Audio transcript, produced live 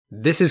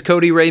This is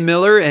Cody Ray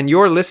Miller, and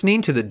you're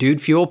listening to the Dude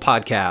Fuel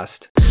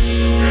Podcast.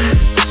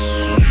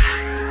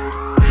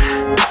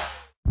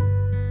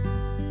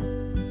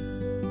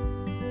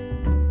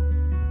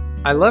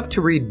 I love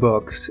to read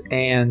books,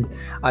 and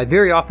I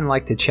very often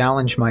like to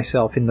challenge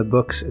myself in the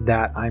books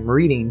that I'm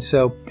reading.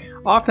 So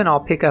often I'll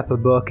pick up a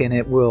book and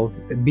it will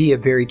be a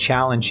very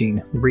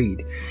challenging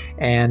read.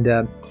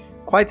 And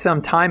quite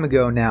some time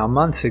ago now,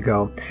 months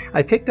ago,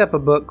 I picked up a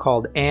book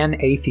called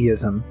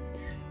Anatheism.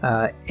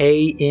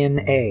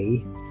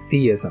 A-N-A,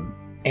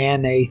 theism,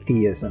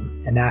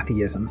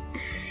 anatheism.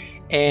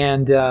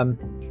 And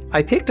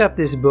I picked up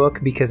this book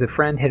because a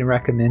friend had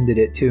recommended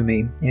it to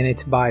me, and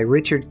it's by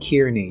Richard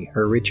Kearney,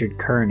 or Richard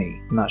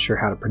Kearney. I'm not sure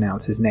how to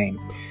pronounce his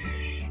name.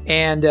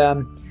 And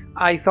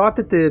I thought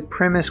that the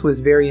premise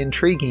was very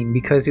intriguing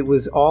because it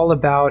was all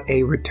about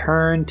a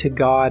return to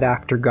God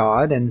after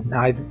God, and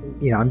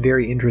I'm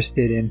very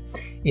interested in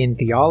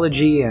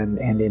theology and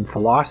in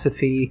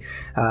philosophy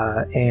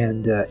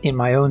and in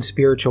my own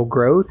spiritual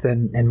growth,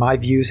 and my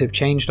views have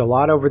changed a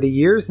lot over the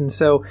years, and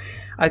so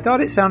I thought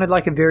it sounded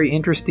like a very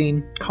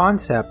interesting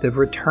concept of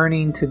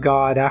returning to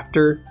God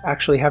after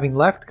actually having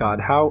left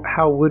God.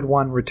 How would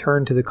one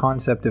return to the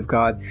concept of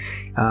God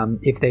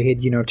if they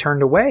had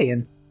turned away?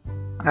 And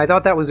I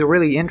thought that was a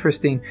really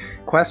interesting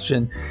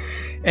question,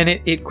 and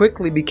it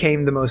quickly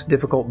became the most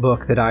difficult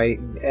book that I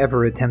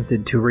ever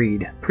attempted to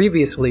read.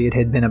 Previously, it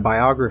had been a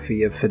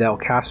biography of Fidel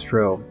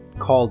Castro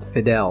called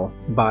Fidel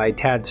by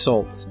Tad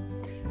Schultz,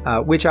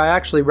 which I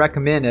actually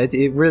recommend.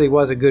 It really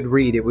was a good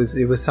read. It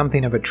was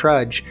something of a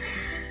trudge,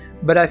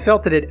 but I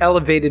felt that it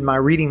elevated my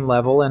reading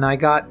level, and I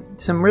got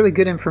some really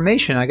good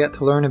information. I got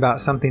to learn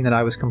about something that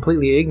I was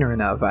completely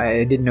ignorant of.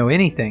 I didn't know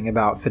anything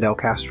about Fidel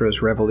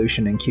Castro's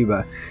revolution in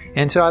Cuba,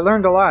 and so I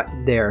learned a lot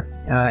there,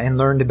 and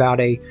learned about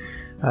a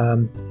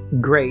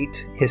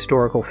great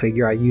historical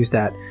figure. I use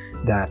that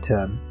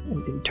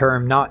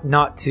term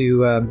not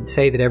to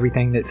say that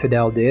everything that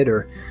Fidel did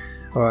or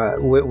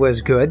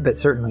was good, but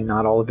certainly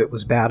not all of it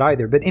was bad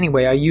either. But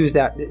anyway, I use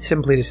that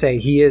simply to say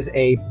he is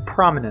a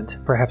prominent,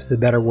 perhaps is a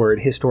better word,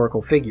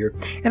 historical figure,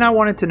 and I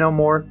wanted to know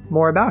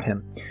more about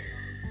him.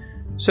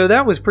 So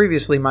that was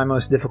previously my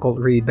most difficult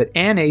read, but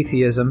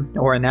Anatheism,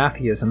 or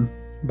Anatheism,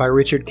 by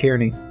Richard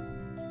Kearney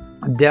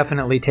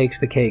definitely takes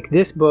the cake.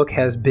 This book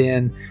has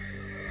been,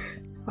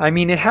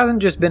 it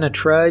hasn't just been a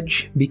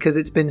trudge because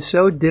it's been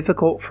so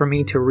difficult for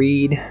me to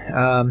read.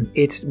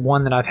 It's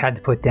one that I've had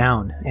to put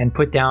down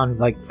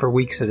like for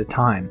weeks at a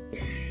time.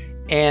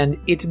 And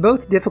it's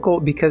both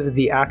difficult because of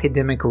the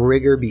academic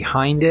rigor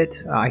behind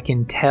it. I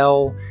can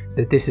tell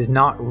that this is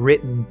not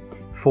written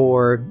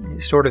for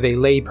sort of a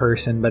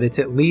layperson, but it's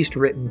at least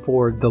written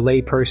for the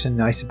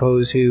layperson, I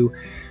suppose, who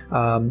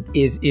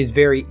is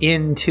very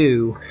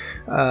into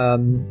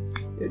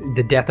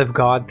the death of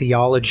God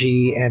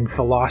theology and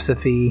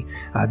philosophy.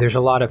 There's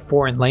a lot of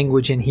foreign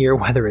language in here,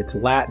 whether it's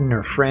Latin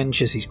or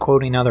French, as he's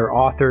quoting other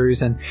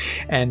authors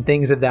and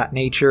things of that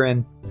nature.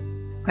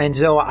 And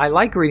so I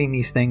like reading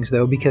these things,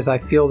 though, because I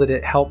feel that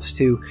it helps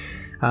to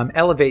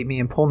elevate me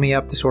and pull me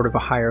up to sort of a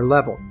higher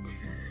level.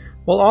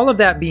 Well, all of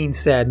that being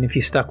said, and if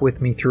you stuck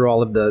with me through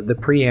all of the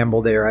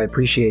preamble there, I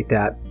appreciate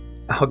that.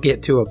 I'll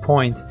get to a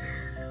point.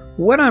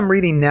 What I'm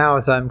reading now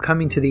as I'm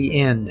coming to the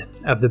end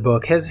of the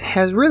book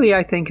has really,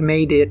 I think,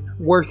 made it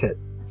worth it.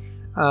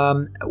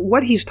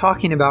 What he's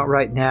talking about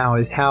right now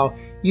is how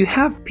you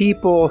have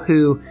people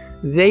who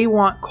they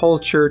want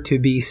culture to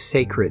be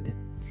sacred.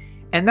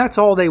 And that's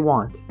all they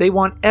want. They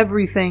want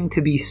everything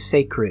to be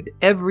sacred,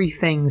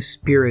 everything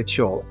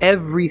spiritual,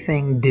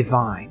 everything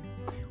divine,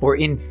 or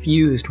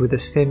infused with a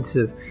sense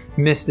of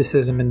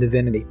mysticism and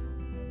divinity.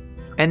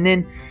 And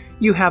then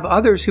you have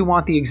others who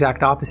want the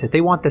exact opposite.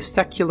 They want the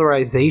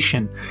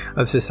secularization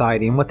of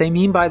society. And what they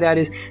mean by that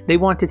is they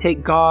want to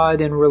take God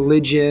and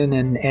religion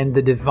and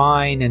the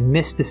divine and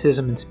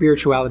mysticism and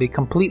spirituality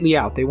completely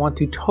out. They want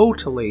to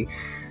totally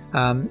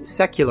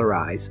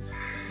secularize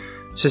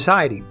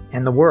society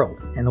and the world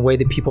and the way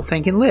that people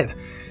think and live.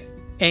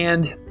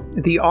 And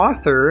the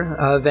author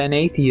of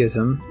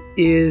Anatheism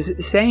is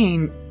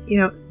saying,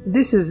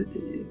 this is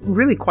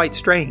really quite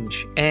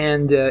strange,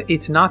 and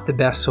it's not the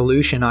best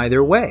solution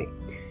either way.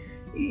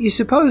 You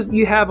suppose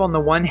you have on the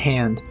one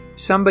hand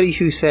somebody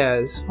who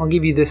says, I'll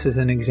give you this as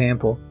an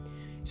example.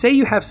 Say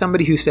you have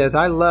somebody who says,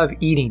 I love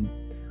eating,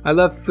 I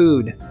love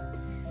food.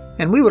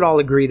 And we would all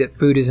agree that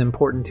food is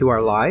important to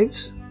our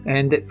lives,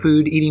 and that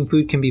eating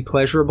food can be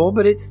pleasurable,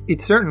 but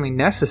it's certainly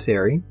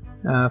necessary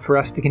for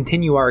us to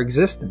continue our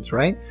existence,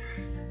 right?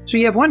 So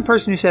you have one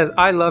person who says,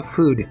 I love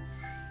food,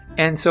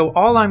 and so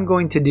all I'm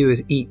going to do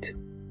is eat.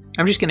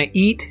 I'm just going to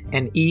eat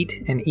and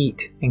eat and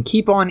eat and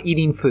keep on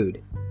eating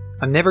food.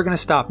 I'm never going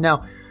to stop.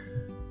 Now,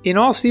 in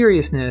all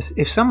seriousness,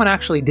 if someone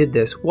actually did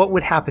this, what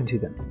would happen to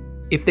them?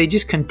 If they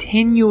just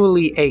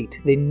continually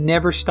ate, they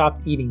never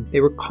stopped eating, they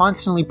were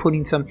constantly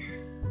putting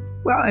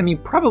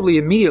probably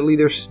immediately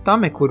their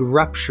stomach would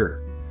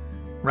rupture,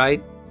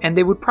 right? And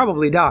they would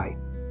probably die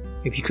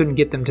if you couldn't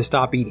get them to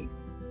stop eating,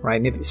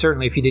 right? And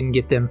certainly if you didn't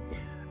get them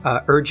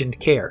urgent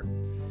care.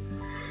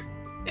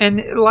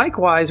 And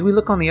likewise, we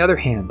look on the other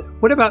hand.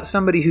 What about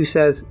somebody who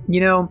says,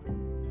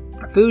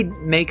 food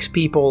makes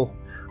people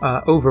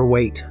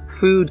overweight.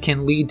 Food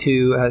can lead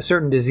to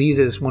certain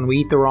diseases when we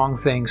eat the wrong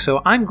thing.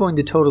 So I'm going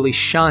to totally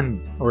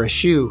shun or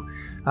eschew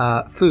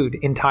food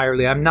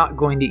entirely. I'm not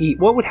going to eat.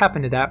 What would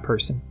happen to that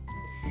person?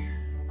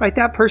 Right,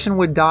 that person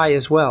would die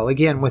as well,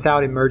 again,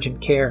 without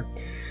emergent care.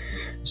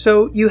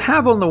 So you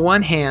have on the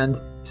one hand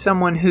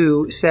someone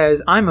who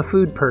says, I'm a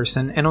food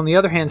person, and on the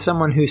other hand,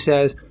 someone who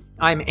says,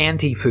 I'm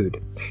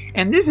anti-food.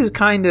 And this is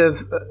kind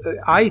of,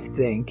 I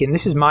think, and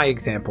this is my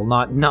example,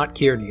 not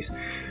Kearney's,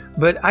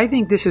 but I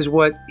think this is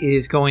what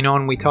is going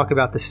on when we talk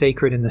about the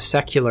sacred and the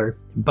secular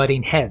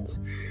butting heads.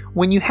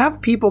 When you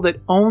have people that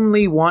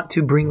only want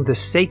to bring the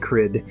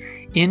sacred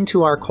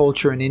into our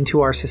culture and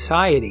into our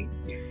society,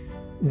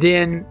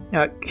 then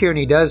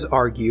Kearney does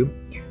argue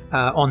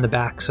on the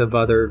backs of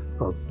other,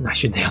 or I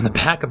should say on the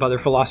back of other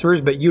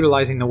philosophers, but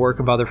utilizing the work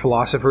of other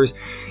philosophers,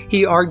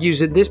 he argues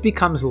that this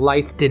becomes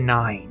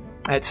life-denying.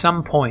 At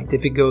some point,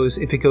 if it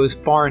goes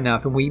far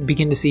enough and we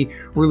begin to see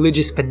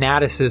religious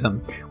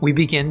fanaticism, we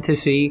begin to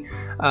see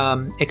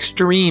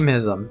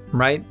extremism,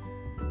 right?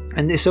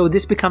 And so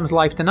this becomes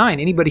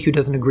life-denying. Anybody who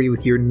doesn't agree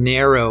with your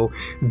narrow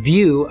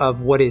view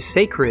of what is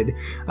sacred,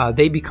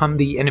 they become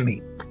the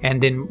enemy. And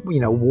then,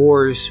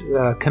 wars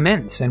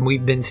commence. And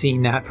we've been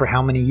seeing that for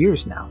how many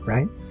years now,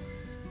 right?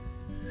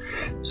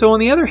 So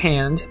on the other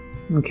hand,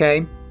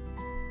 okay,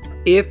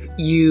 if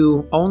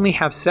you only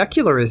have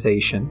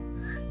secularization,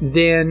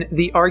 then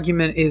the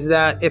argument is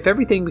that if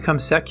everything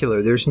becomes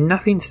secular, there's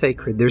nothing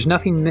sacred, there's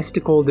nothing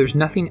mystical, there's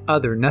nothing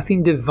other,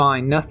 nothing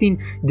divine, nothing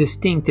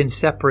distinct and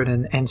separate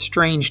and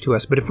strange to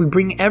us. But if we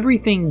bring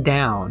everything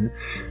down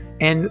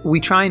and we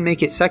try and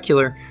make it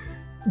secular,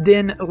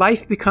 then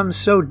life becomes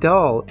so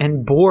dull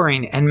and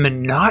boring and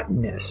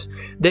monotonous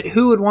that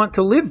who would want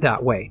to live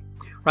that way,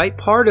 right?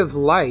 Part of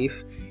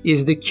life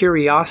is the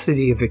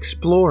curiosity of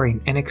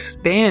exploring and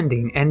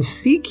expanding and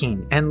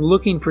seeking and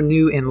looking for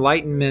new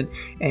enlightenment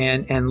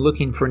and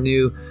looking for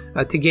new,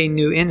 to gain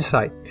new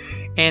insight.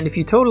 And if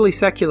you totally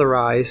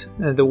secularize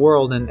the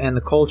world and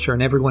the culture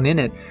and everyone in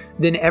it,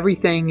 then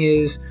everything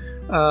is,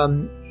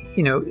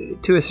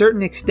 to a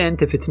certain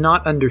extent, if it's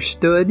not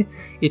understood,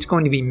 it's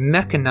going to be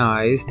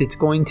mechanized, it's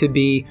going to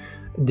be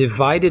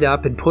divided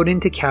up and put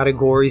into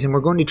categories, and we're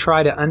going to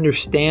try to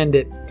understand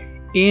it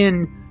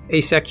in a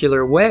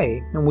secular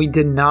way, and we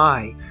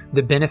deny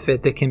the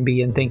benefit that can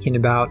be in thinking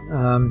about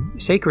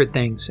sacred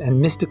things and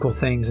mystical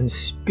things and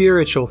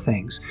spiritual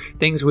things,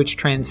 things which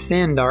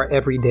transcend our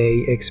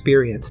everyday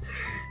experience.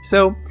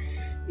 So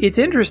it's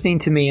interesting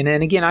to me, and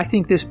again, I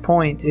think this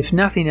point, if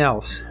nothing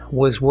else,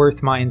 was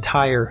worth my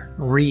entire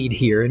read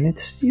here. And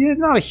it's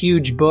not a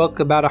huge book,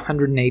 about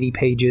 180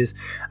 pages,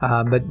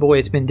 but boy,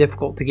 it's been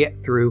difficult to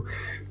get through.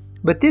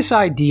 But this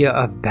idea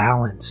of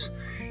balance,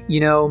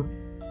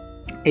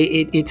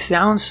 it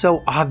sounds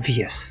so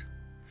obvious,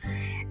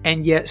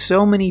 and yet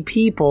so many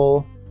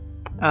people,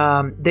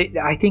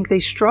 I think they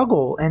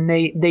struggle, and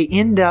they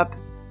end up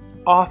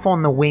off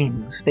on the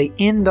wings. They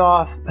end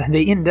up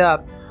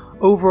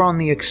over on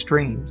the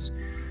extremes.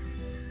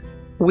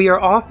 We are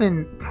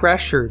often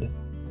pressured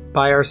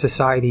by our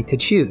society to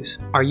choose.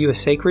 Are you a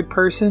sacred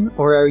person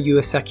or are you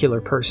a secular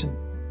person?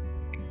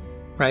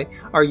 Right?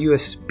 Are you a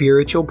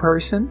spiritual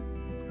person,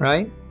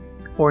 right?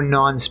 Or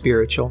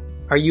non-spiritual?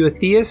 Are you a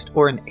theist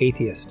or an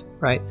atheist,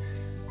 right?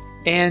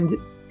 And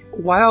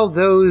while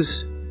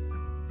those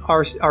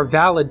are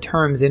valid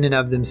terms in and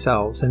of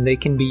themselves, and they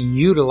can be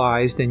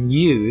utilized and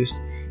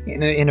used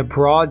in a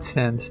broad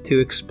sense to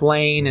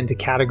explain and to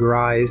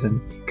categorize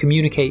and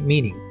communicate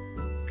meaning,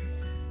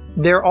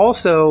 they're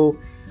also,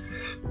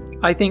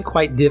 I think,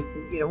 quite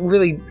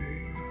really,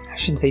 I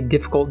shouldn't say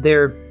difficult,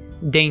 they're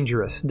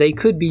dangerous. They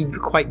could be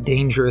quite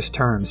dangerous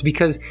terms,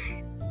 because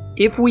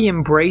if we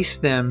embrace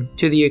them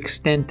to the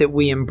extent that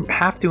we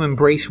have to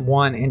embrace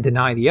one and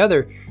deny the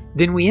other,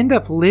 then we end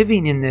up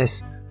living in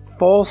this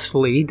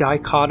falsely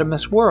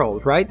dichotomous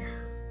world, right?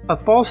 A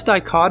false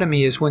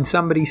dichotomy is when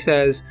somebody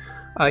says,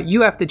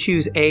 you have to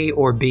choose A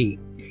or B,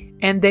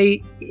 and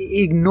they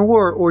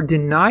ignore or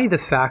deny the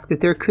fact that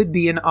there could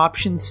be an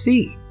option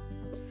C,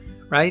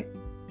 right?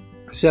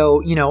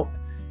 So,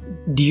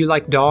 do you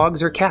like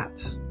dogs or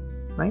cats,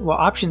 right? Well,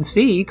 option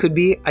C could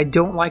be, I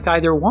don't like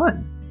either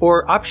one.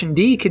 Or option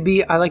D could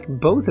be, I like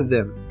both of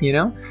them,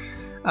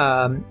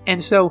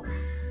 And so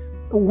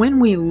when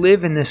we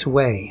live in this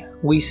way,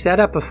 we set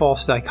up a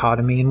false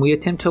dichotomy and we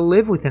attempt to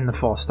live within the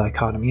false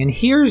dichotomy. And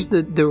here's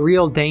the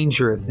real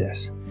danger of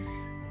this.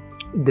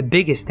 The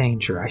biggest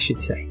danger, I should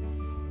say.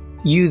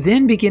 You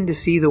then begin to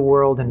see the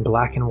world in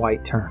black and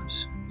white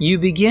terms. You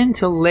begin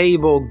to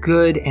label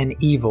good and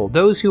evil,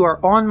 those who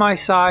are on my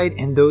side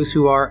and those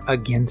who are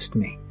against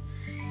me.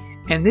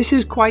 And this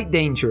is quite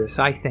dangerous,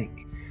 I think.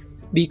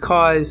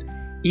 Because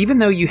even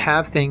though you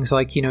have things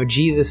like,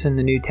 Jesus in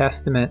the New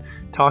Testament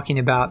talking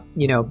about,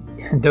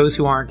 those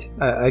who aren't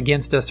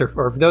against us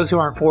or those who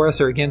aren't for us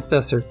or against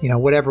us, or,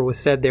 whatever was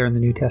said there in the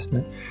New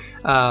Testament.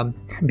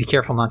 Be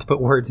careful not to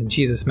put words in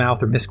Jesus'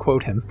 mouth or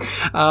misquote him.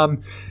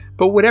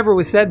 But whatever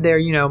was said there,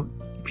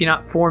 if you're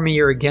not for me,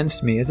 you're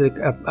against me. It's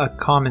a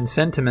common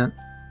sentiment.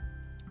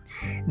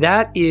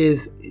 That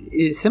is,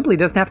 it simply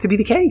doesn't have to be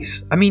the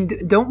case. I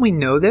mean, don't we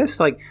know this?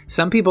 Like,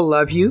 some people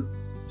love you,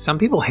 some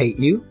people hate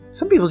you,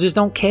 some people just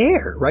don't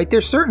care, right?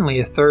 There's certainly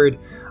a third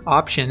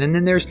option. And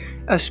then there's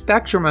a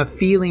spectrum of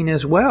feeling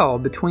as well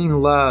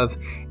between love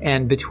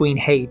and between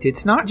hate.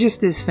 It's not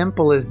just as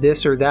simple as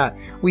this or that.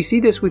 We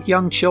see this with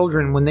young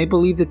children when they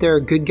believe that there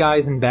are good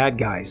guys and bad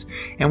guys.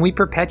 And we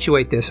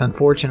perpetuate this,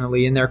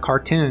 unfortunately, in their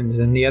cartoons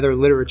and the other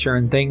literature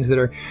and things that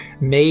are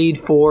made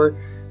for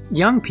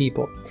young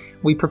people.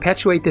 We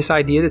perpetuate this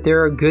idea that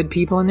there are good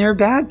people and there are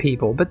bad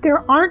people. But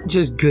there aren't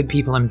just good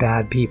people and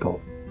bad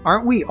people.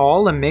 Aren't we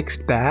all a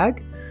mixed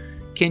bag?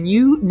 Can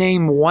you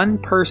name one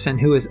person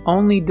who has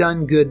only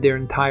done good their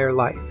entire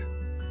life?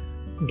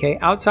 Okay,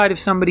 outside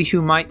of somebody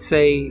who might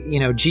say, you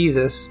know,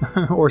 Jesus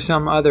or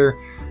some other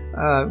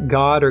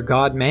God or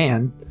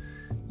God-man,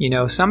 you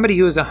know, somebody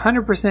who is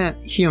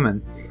 100%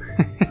 human,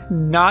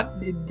 not,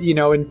 you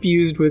know,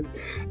 infused with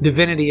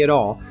divinity at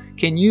all.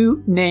 Can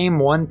you name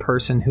one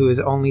person who has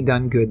only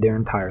done good their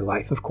entire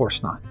life? Of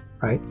course not,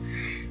 right?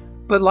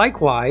 But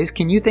likewise,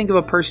 can you think of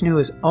a person who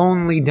has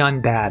only done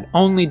bad,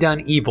 only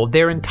done evil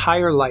their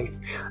entire life?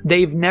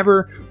 They've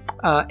never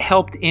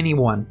helped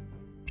anyone.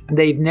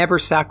 They've never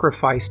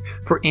sacrificed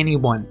for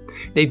anyone.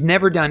 They've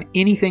never done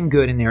anything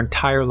good in their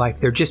entire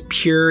life. They're just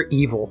pure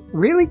evil.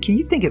 Really? Can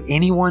you think of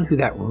anyone who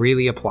that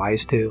really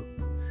applies to?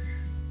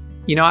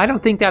 You know, I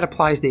don't think that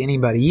applies to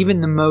anybody.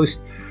 Even the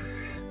most,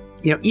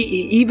 you know,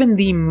 even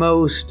the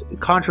most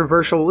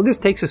controversial, well, this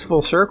takes us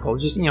full circle.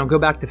 Just, you know, go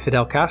back to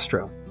Fidel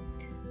Castro.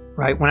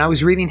 Right, when I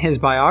was reading his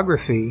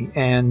biography,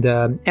 and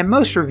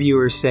most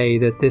reviewers say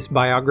that this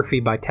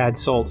biography by Tad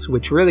Schultz,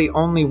 which really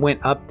only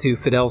went up to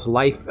Fidel's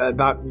life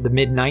about the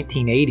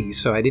mid-1980s,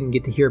 so I didn't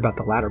get to hear about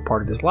the latter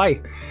part of his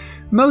life,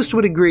 most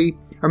would agree,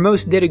 or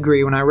most did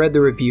agree when I read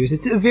the reviews.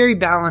 It's a very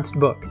balanced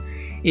book.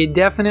 It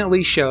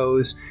definitely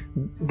shows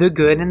the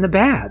good and the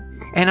bad,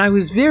 and I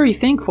was very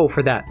thankful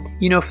for that.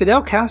 You know,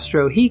 Fidel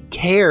Castro, he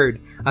cared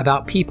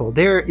about people.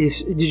 There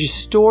is just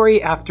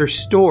story after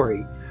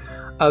story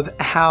of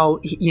how,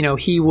 you know,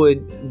 he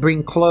would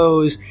bring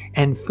clothes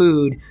and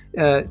food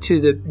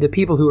to the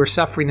people who were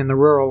suffering in the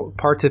rural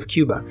parts of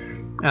Cuba,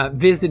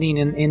 visiting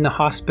in the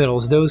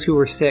hospitals, those who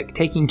were sick,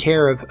 taking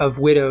care of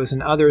widows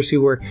and others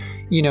who were,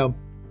 you know,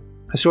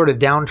 sort of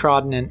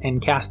downtrodden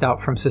and cast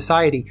out from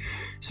society.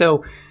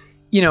 So,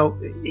 you know,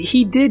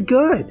 he did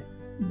good.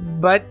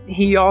 But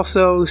he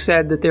also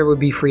said that there would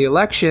be free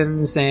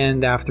elections,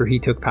 and after he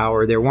took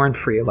power, there weren't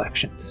free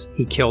elections.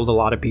 He killed a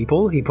lot of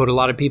people. He put a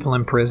lot of people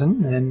in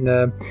prison,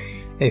 and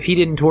if he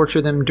didn't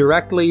torture them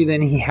directly,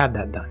 then he had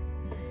that done.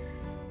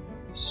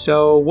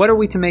 So what are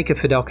we to make of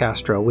Fidel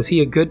Castro? Was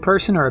he a good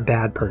person or a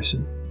bad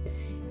person?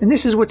 And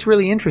this is what's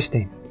really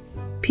interesting.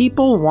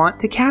 People want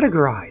to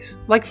categorize.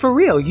 Like, for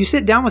real, you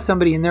sit down with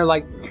somebody and they're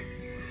like,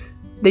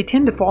 they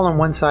tend to fall on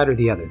one side or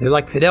the other. They're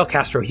like, Fidel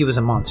Castro, he was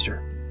a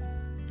monster.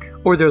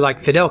 Or they're like,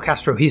 Fidel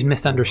Castro, he's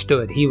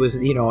misunderstood. He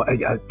was, you know,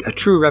 a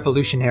true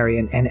revolutionary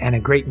and a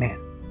great man,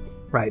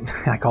 right?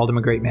 I called him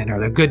a great man,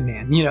 or a good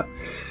man, you know.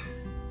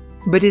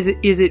 But is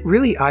it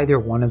really either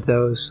one of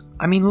those?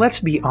 I mean, let's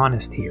be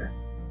honest here,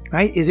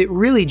 right? Is it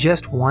really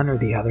just one or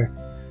the other?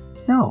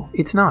 No,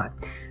 it's not.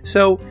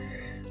 So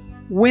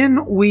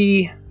when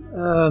we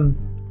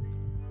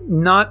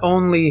not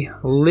only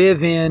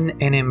live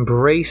in and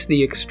embrace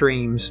the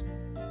extremes,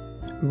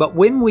 but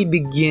when we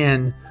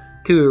begin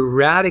to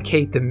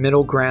eradicate the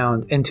middle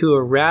ground and to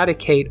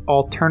eradicate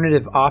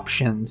alternative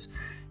options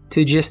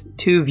to just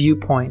two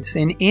viewpoints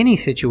in any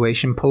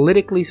situation,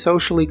 politically,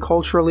 socially,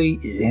 culturally,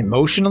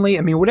 emotionally,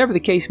 I mean, whatever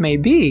the case may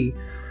be,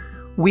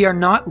 we are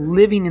not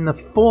living in the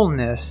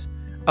fullness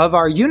of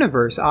our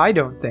universe, I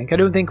don't think. I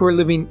don't think we're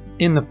living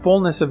in the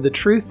fullness of the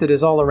truth that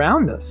is all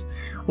around us.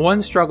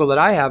 One struggle that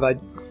I have, I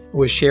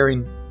was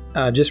sharing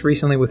just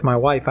recently with my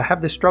wife, I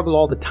have this struggle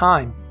all the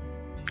time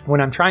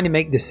when I'm trying to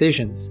make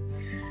decisions.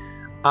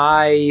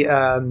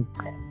 In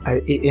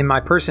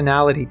my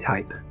personality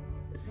type,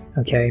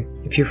 okay,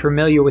 if you're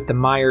familiar with the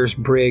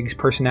Myers-Briggs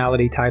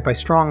personality type, I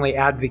strongly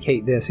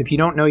advocate this. If you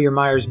don't know your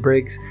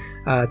Myers-Briggs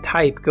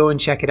type, go and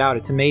check it out.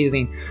 It's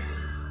amazing.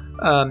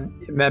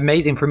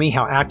 Amazing for me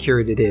how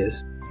accurate it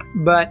is.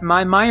 But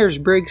my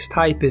Myers-Briggs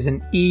type is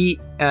an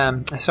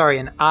INFP.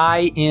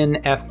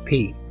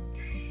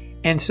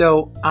 And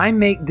so I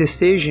make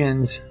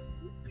decisions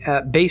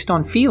based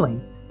on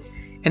feeling.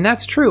 And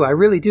that's true. I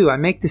really do. I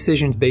make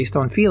decisions based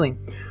on feeling.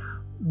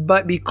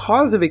 But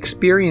because of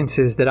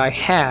experiences that I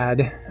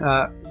had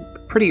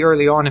pretty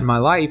early on in my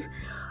life,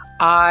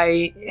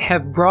 I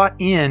have brought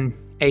in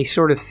a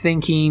sort of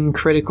thinking,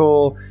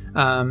 critical,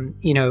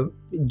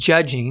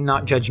 judging,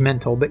 not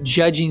judgmental, but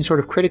judging sort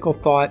of critical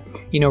thought,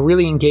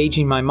 really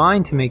engaging my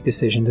mind to make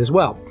decisions as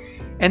well.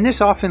 And this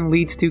often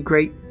leads to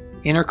great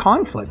inner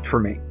conflict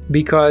for me,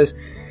 because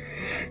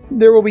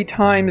there will be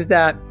times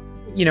that,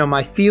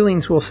 my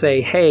feelings will say,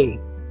 hey,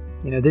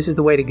 this is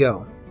the way to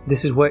go.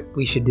 This is what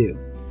we should do.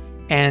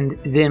 And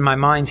then my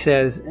mind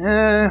says,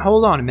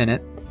 hold on a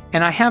minute.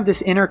 And I have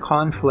this inner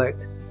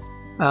conflict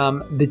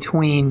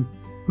between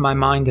my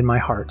mind and my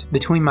heart,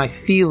 between my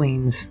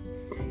feelings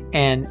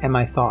and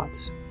my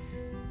thoughts.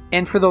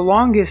 And for the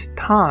longest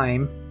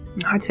time,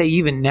 I'd say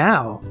even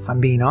now, if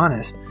I'm being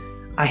honest,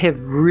 I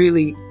have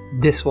really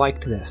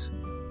disliked this.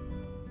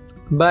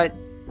 But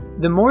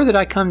the more that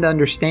I come to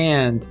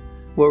understand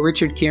what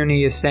Richard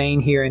Kearney is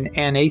saying here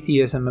in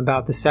Atheism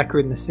about the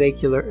sacred and the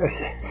secular,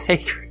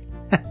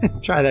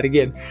 try that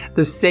again,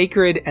 the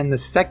sacred and the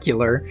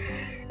secular,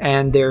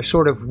 and their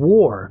sort of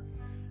war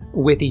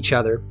with each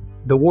other,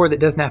 the war that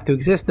doesn't have to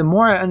exist, the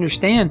more I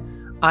understand,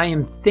 I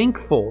am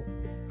thankful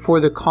for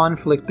the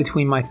conflict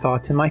between my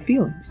thoughts and my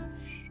feelings.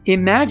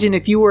 Imagine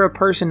if you were a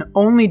person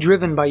only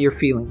driven by your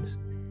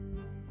feelings.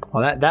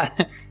 Well,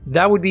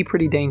 that would be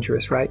pretty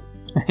dangerous, right?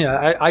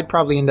 Yeah, I'd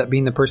probably end up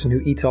being the person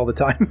who eats all the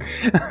time,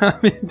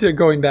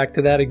 going back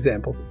to that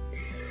example.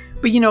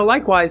 But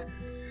likewise,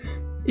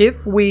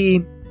 if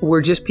we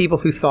were just people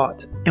who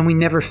thought and we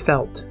never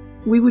felt,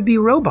 we would be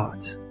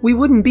robots. We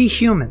wouldn't be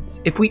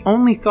humans. If we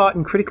only thought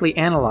and critically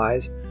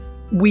analyzed,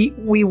 we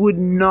would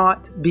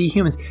not be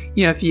humans.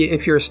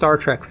 If you're a Star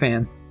Trek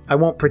fan, I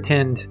won't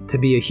pretend to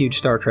be a huge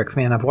Star Trek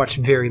fan. I've watched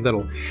very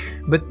little.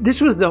 But this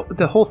was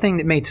the whole thing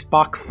that made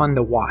Spock fun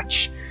to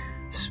watch.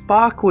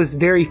 Spock was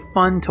very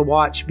fun to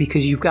watch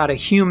because you've got a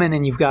human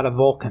and you've got a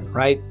Vulcan,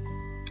 right?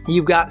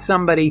 You've got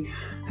somebody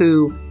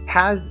who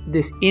has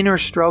this inner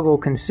struggle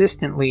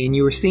consistently, and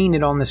you were seeing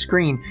it on the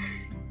screen.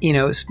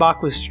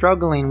 Spock was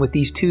struggling with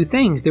these two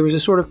things. There was a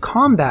sort of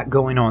combat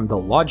going on, the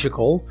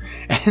logical,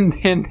 and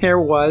then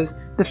there was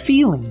the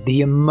feeling,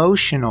 the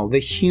emotional, the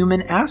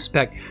human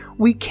aspect.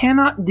 We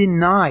cannot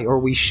deny, or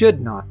we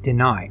should not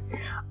deny,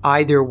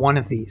 either one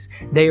of these.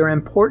 They are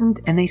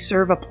important and they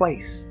serve a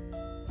place.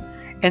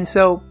 And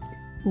so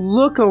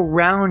look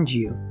around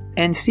you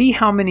and see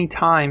how many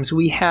times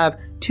we have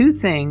two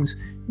things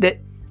that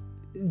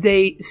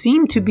they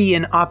seem to be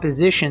in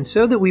opposition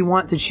so that we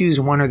want to choose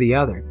one or the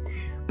other.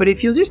 But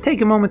if you'll just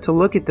take a moment to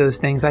look at those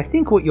things, I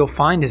think what you'll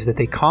find is that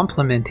they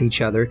complement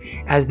each other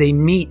as they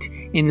meet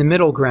in the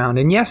middle ground.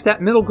 And yes,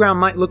 that middle ground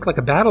might look like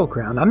a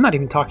battleground. I'm not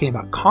even talking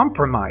about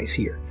compromise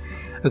here.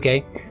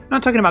 Okay? I'm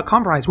not talking about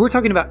compromise. We're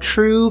talking about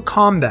true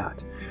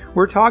combat.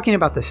 We're talking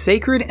about the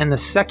sacred and the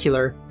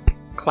secular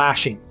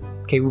clashing,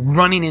 okay,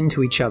 running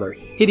into each other,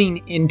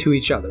 hitting into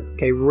each other,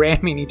 okay,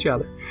 ramming each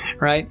other,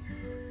 right?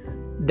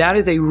 That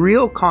is a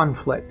real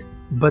conflict,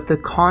 but the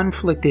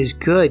conflict is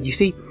good. You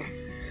see,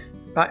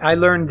 I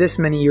learned this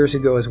many years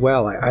ago as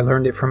well. I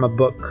learned it from a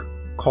book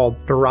called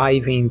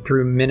Thriving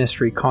Through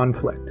Ministry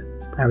Conflict.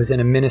 I was in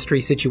a ministry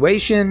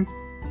situation.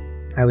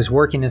 I was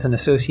working as an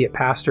associate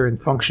pastor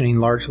and functioning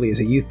largely as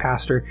a youth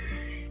pastor,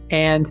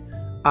 and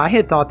I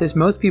had thought this.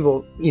 Most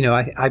people,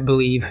 I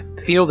believe,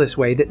 feel this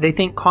way, that they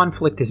think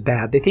conflict is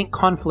bad. They think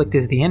conflict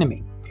is the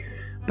enemy.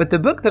 But the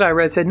book that I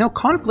read said, no,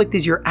 conflict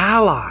is your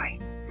ally.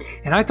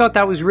 And I thought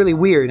that was really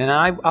weird. And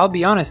I'll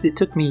be honest, it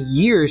took me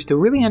years to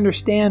really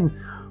understand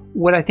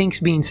what I think's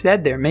being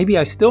said there. Maybe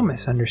I still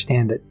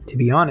misunderstand it, to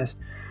be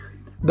honest.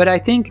 But I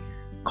think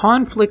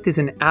conflict is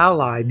an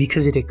ally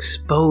because it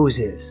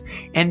exposes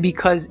and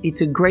because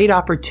it's a great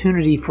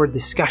opportunity for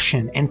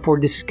discussion and for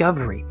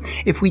discovery.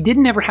 If we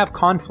didn't ever have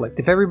conflict,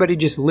 if everybody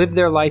just lived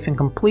their life in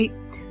complete,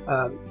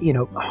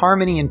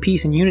 harmony and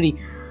peace and unity,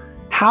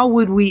 how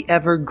would we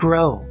ever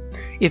grow?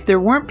 If there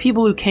weren't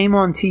people who came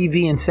on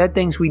TV and said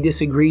things we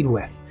disagreed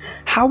with,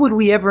 how would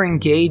we ever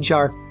engage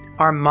our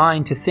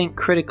mind to think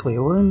critically?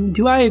 Well,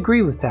 do I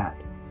agree with that?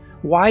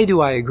 Why do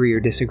I agree or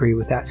disagree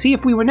with that? See,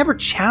 if we were never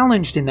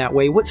challenged in that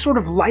way, what sort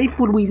of life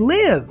would we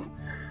live?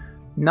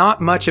 Not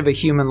much of a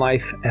human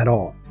life at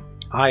all,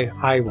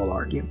 I will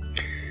argue.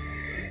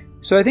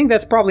 So I think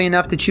that's probably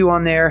enough to chew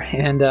on there,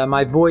 and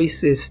my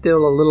voice is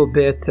still a little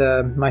bit,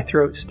 my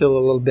throat's still a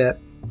little bit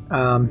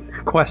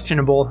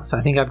questionable, so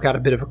I think I've got a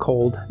bit of a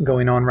cold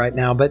going on right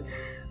now. But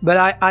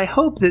I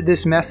hope that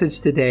this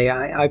message today,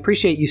 I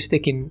appreciate you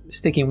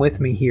sticking with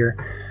me here.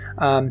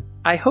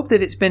 I hope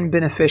that it's been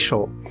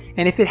beneficial.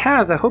 And if it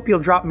has, I hope you'll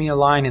drop me a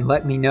line and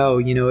let me know,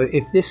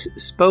 if this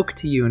spoke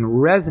to you and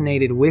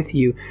resonated with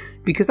you,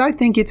 because I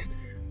think it's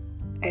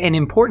an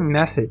important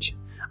message.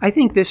 I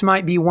think this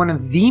might be one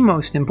of the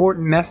most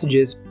important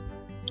messages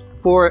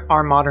for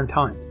our modern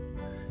times,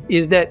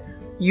 is that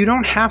you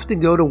don't have to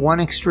go to one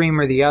extreme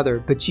or the other,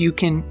 but you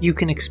can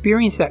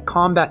experience that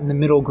combat in the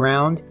middle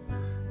ground,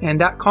 and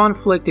that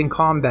conflict and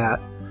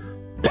combat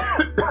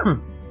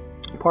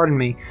pardon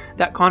me,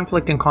 that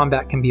conflict and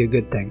combat can be a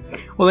good thing.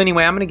 Well,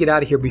 anyway, I'm going to get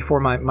out of here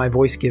before my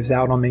voice gives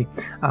out on me.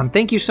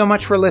 Thank you so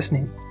much for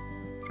listening.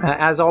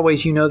 As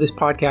always, this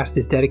podcast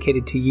is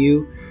dedicated to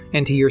you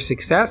and to your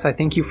success. I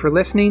thank you for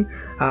listening.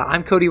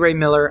 I'm Cody Ray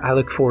Miller. I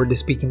look forward to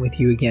speaking with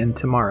you again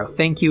tomorrow.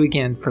 Thank you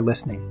again for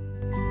listening.